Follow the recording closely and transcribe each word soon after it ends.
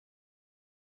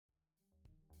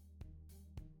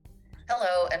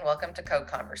Hello, and welcome to Code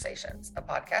Conversations, a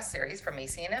podcast series from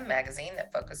EC&M Magazine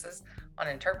that focuses on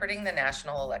interpreting the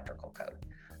National Electrical Code.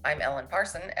 I'm Ellen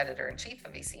Parson, Editor-in-Chief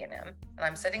of EC&M, and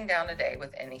I'm sitting down today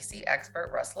with NEC expert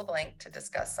Russ LeBlanc to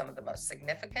discuss some of the most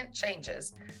significant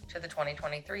changes to the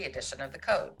 2023 edition of the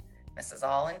code. This is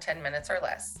all in 10 minutes or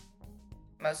less.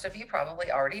 Most of you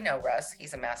probably already know Russ.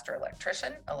 He's a master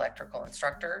electrician, electrical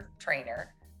instructor,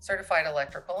 trainer, certified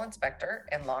electrical inspector,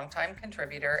 and longtime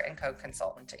contributor and code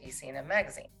consultant to EC&M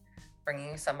Magazine, bringing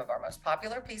you some of our most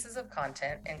popular pieces of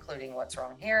content, including What's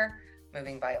Wrong Here,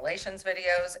 moving violations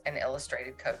videos, and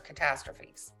illustrated code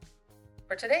catastrophes.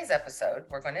 For today's episode,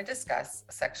 we're going to discuss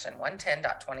section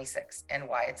 110.26 and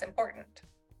why it's important.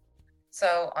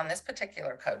 So on this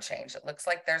particular code change, it looks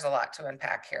like there's a lot to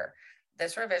unpack here.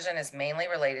 This revision is mainly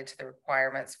related to the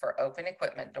requirements for open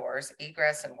equipment doors,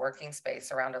 egress, and working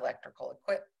space around electrical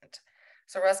equipment.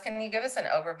 So Russ, can you give us an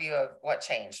overview of what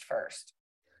changed first?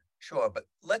 Sure, but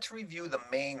let's review the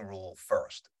main rule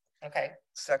first. Okay.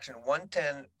 Section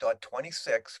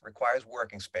 110.26 requires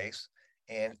working space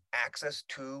and access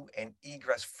to and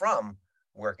egress from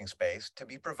working space to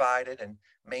be provided and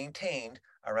maintained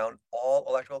around all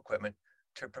electrical equipment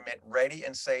to permit ready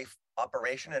and safe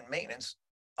operation and maintenance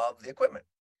of the equipment.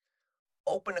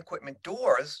 Open equipment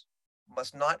doors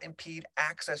must not impede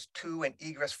access to and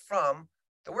egress from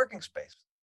the working space.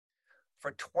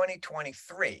 For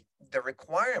 2023, the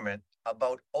requirement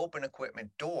about open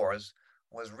equipment doors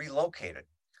was relocated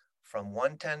from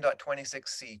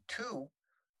 110.26C2 to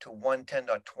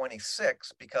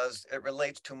 110.26 because it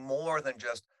relates to more than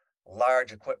just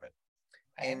large equipment.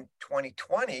 Okay. In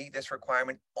 2020, this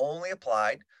requirement only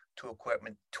applied to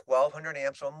equipment 1200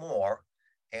 amps or more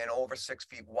and over 6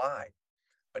 feet wide.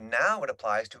 But now it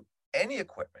applies to any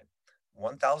equipment,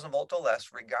 1000 volts or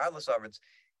less, regardless of its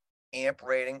amp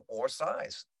rating or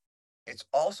size. It's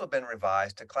also been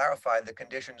revised to clarify the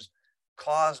conditions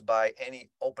caused by any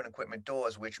open equipment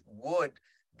doors, which would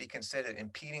be considered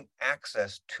impeding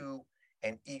access to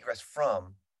and egress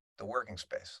from the working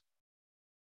space.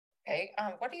 Okay.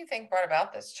 What do you think brought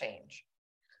about this change?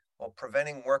 Well,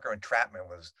 preventing worker entrapment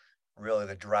was really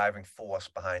the driving force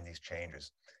behind these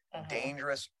changes.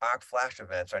 Dangerous arc flash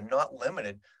events are not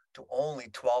limited to only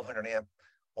 1200 amp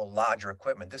or larger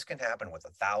equipment. This can happen with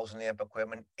 1000 amp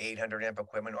equipment, 800 amp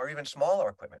equipment, or even smaller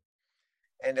equipment.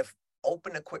 And if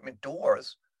open equipment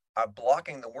doors are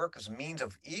blocking the worker's means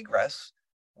of egress,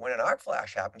 when an arc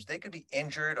flash happens, they could be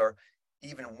injured or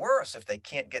even worse if they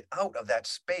can't get out of that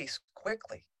space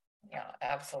quickly. Yeah,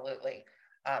 absolutely.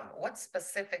 What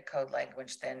specific code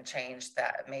language then changed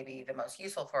that may be the most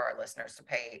useful for our listeners to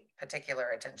pay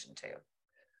particular attention to?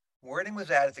 Wording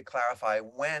was added to clarify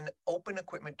when open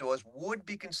equipment doors would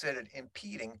be considered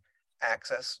impeding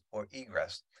access or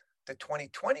egress. The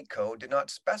 2020 code did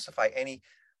not specify any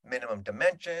minimum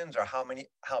dimensions or how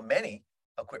many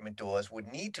equipment doors would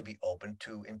need to be open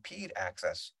to impede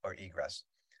access or egress.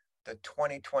 The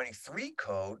 2023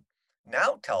 code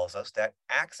now tells us that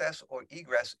access or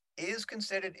egress is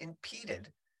considered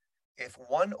impeded if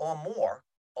one or more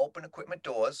open equipment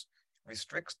doors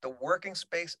restricts the working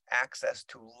space access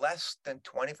to less than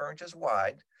 24 inches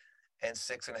wide and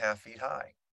 6.5 feet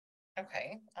high.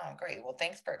 Okay, great. Well,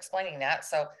 thanks for explaining that.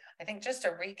 So I think just to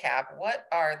recap, what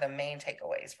are the main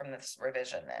takeaways from this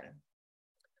revision then?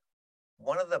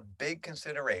 One of the big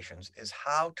considerations is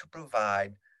how to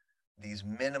provide these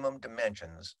minimum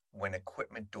dimensions when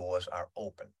equipment doors are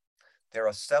open. There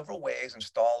are several ways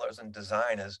installers and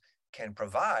designers can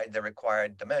provide the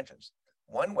required dimensions.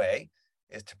 One way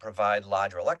is to provide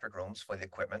larger electric rooms for the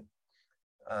equipment.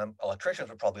 Electricians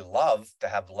would probably love to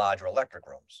have larger electric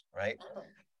rooms, right?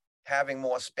 Having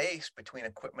more space between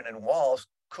equipment and walls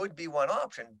could be one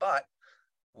option, but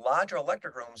larger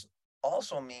electric rooms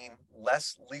also mean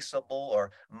less leasable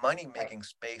or money-making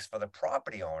space for the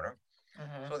property owner.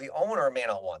 So the owner may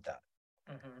not want that.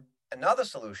 Another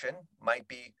solution might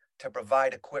be to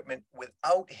provide equipment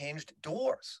without hinged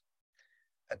doors.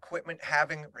 Equipment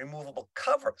having removable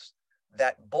covers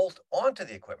that bolt onto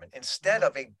the equipment instead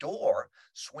of a door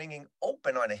swinging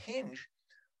open on a hinge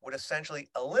would essentially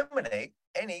eliminate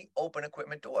any open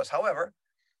equipment doors. However,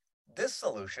 this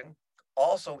solution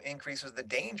also increases the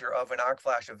danger of an arc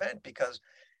flash event because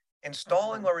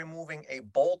installing or removing a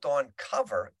bolt-on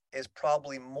cover is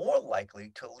probably more likely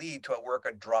to lead to a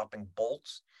worker dropping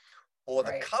bolts or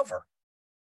the cover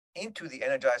into the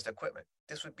energized equipment.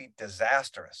 This would be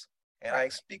disastrous. And I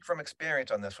speak from experience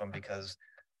on this one because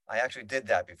I actually did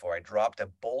that before. I dropped a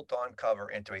bolt-on cover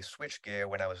into a switchgear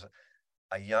when I was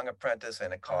a young apprentice,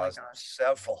 and it caused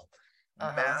several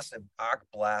massive arc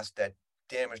blasts that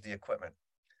damaged the equipment.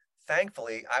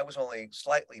 Thankfully, I was only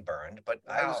slightly burned, but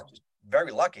I was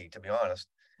very lucky, to be honest,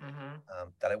 Mm-hmm.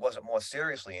 that I wasn't more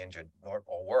seriously injured or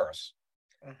worse.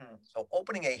 Mm-hmm. So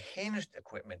opening a hinged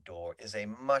equipment door is a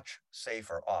much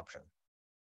safer option.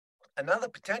 Another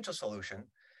potential solution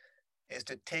is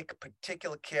to take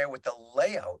particular care with the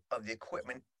layout of the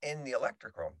equipment in the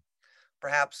electric room.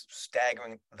 Perhaps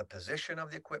staggering the position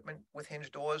of the equipment with hinge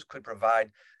doors could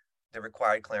provide the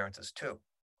required clearances too.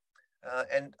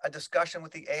 And a discussion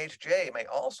with the AHJ may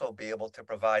also be able to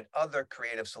provide other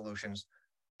creative solutions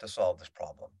to solve this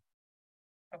problem.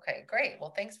 Okay, great.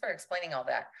 Well, thanks for explaining all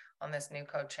that on this new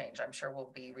code change. I'm sure we'll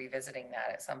be revisiting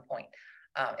that at some point.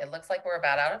 It looks like we're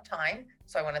about out of time.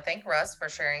 So I want to thank Russ for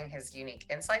sharing his unique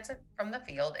insights from the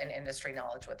field and industry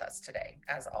knowledge with us today,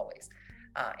 as always.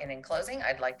 And in closing,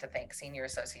 I'd like to thank Senior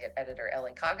Associate Editor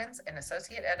Ellie Coggins and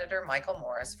Associate Editor Michael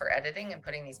Morris for editing and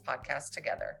putting these podcasts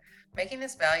together, making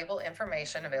this valuable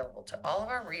information available to all of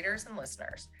our readers and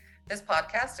listeners. This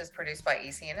podcast is produced by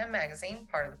EC&M Magazine,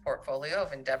 part of the portfolio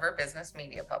of Endeavor Business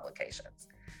Media Publications.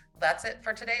 That's it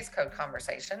for today's Code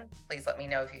Conversation. Please let me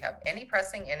know if you have any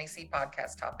pressing NEC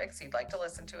podcast topics you'd like to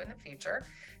listen to in the future.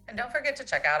 And don't forget to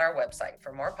check out our website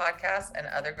for more podcasts and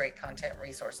other great content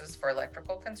resources for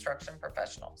electrical construction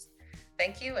professionals.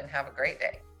 Thank you and have a great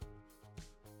day.